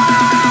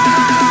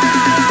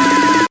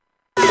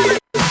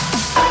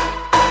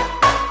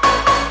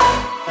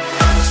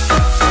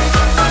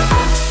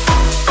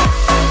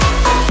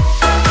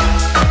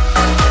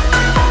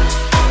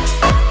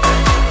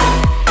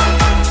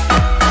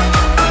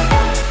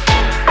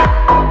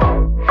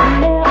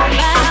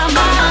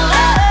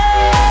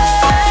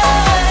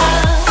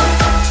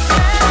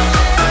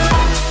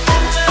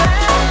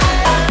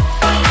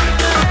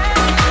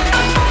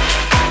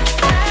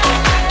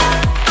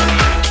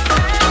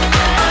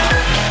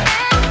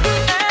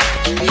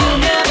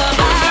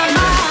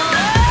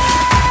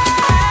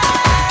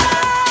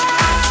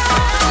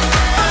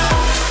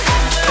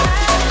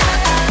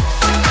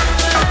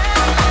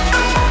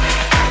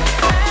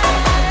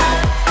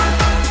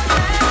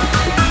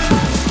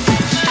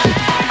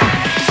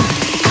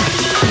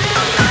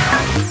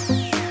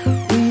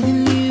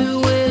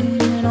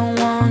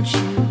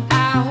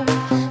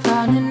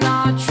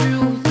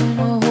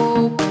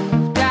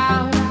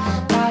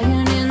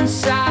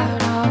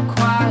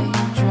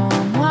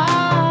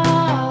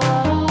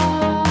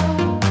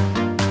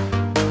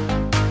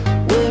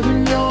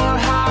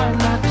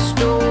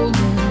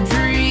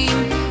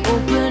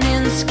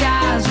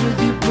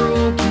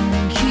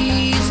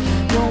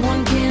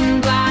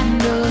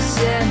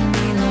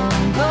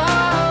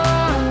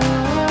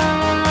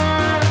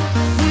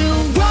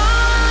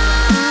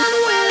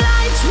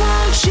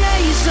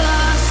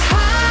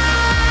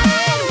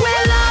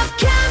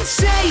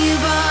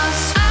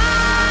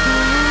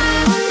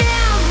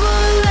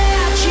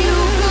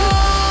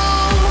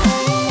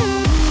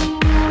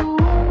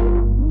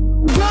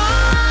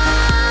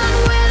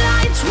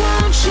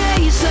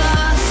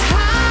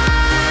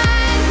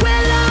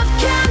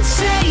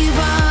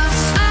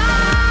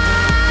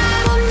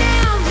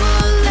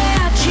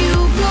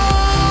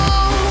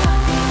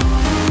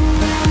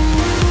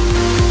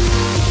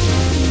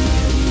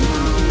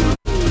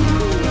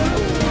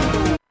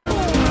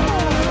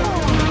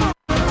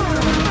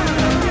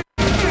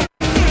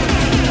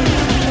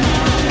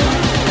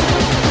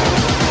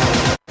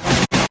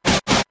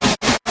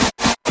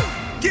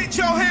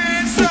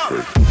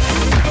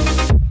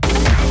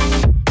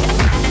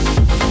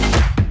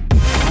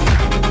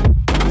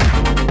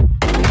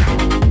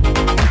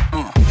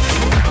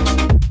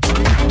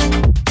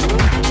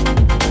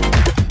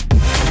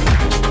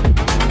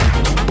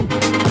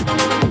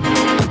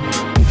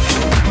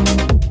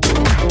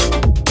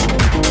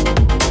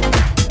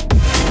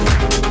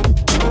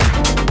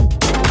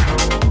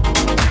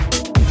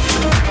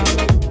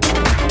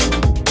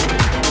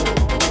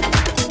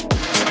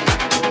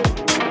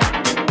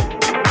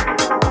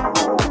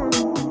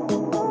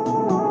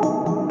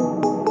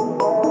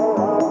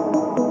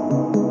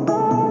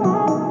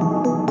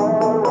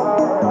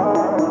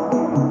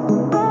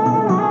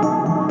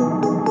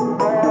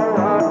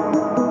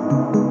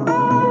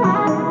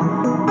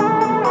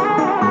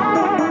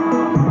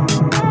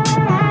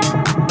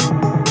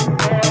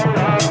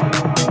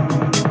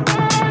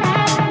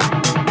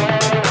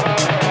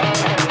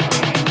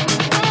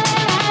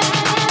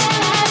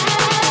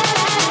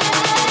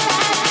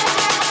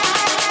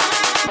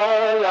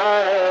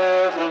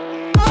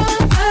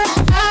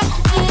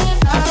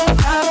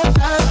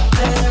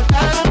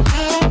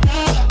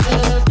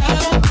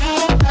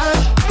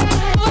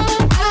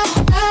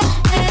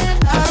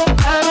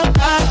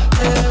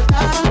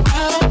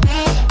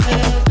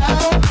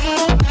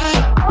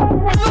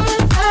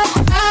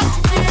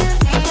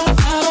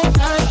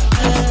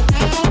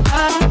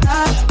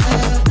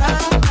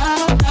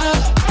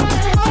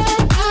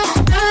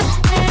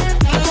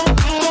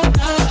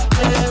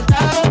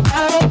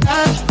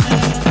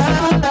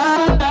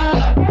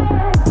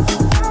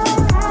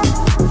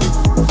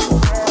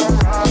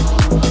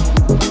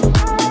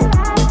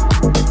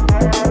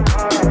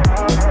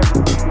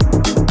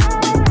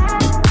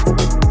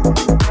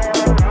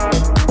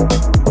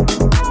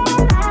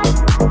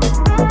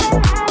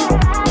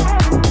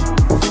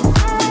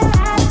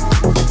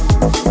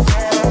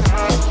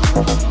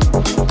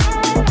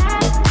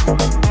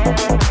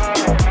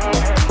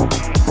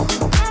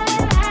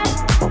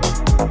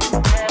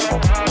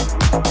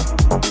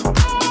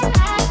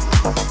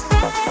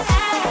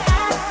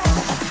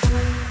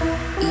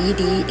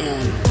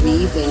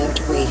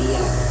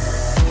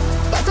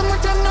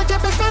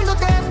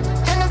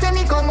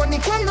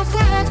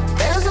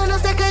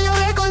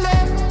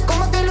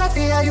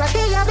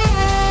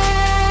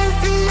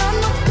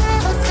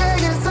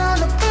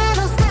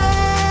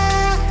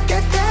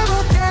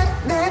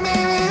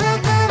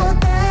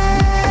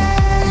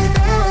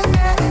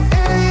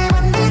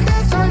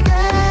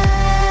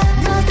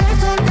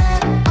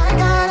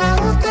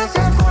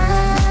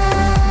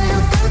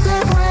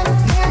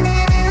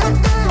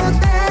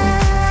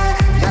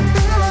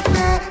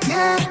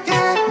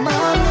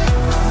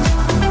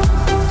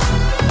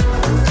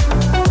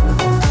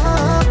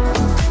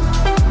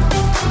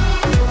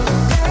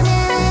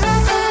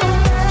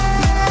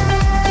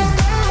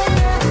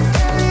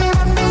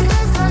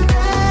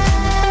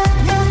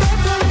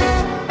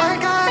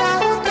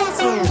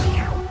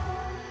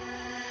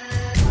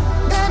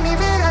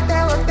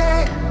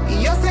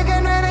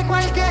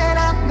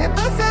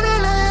 veces de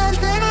la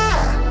entera,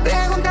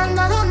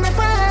 preguntando a dónde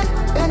fue,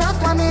 pero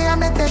tu amiga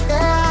me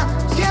tetea.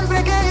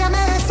 Siempre que ella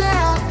me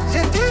desea,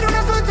 se tira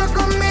una foto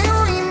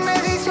conmigo y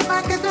me dice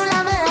pa' que tú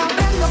la veas.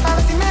 Prendo pa'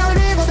 ver si me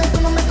olvido de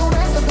tu nombre, tu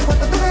beso, tu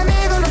cuerpo, tu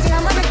gemido. Lo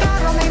hacíamos en el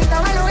carro, me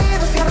gritaba al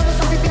oído, cierro los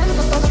ojos y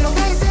pienso todo lo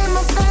que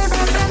hicimos, baby.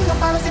 Prendo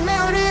pa' ver si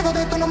me olvido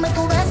de tu nombre,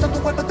 tu beso, tu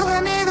cuerpo, tu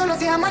gemido. Lo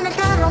hacíamos en el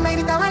carro, me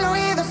gritaba al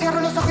oído, cierro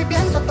los ojos y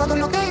pienso todo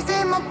lo que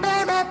hicimos,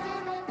 baby.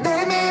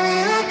 De mi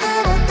vida te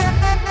boté,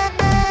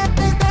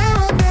 te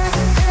boté,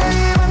 te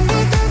vivo en mí,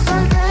 te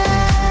solté,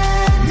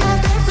 yo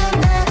te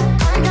solté.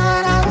 Al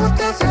carajo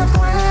usted se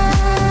fue,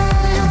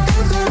 yo te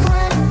se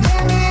fue. De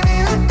mi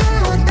vida te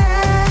boté,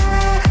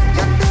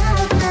 yo te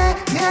boté,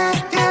 yeah,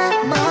 yeah,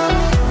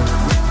 mami.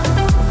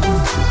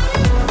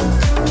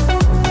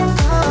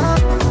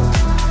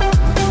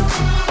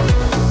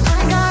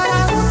 Al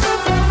carajo usted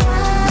se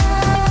fue,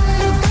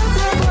 yo te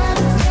se fue.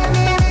 De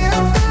mi vida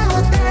te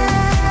boté,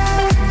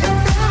 yo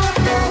te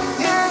boté,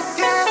 yeah,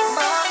 yeah,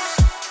 mami.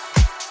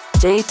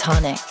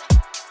 J-Tonic.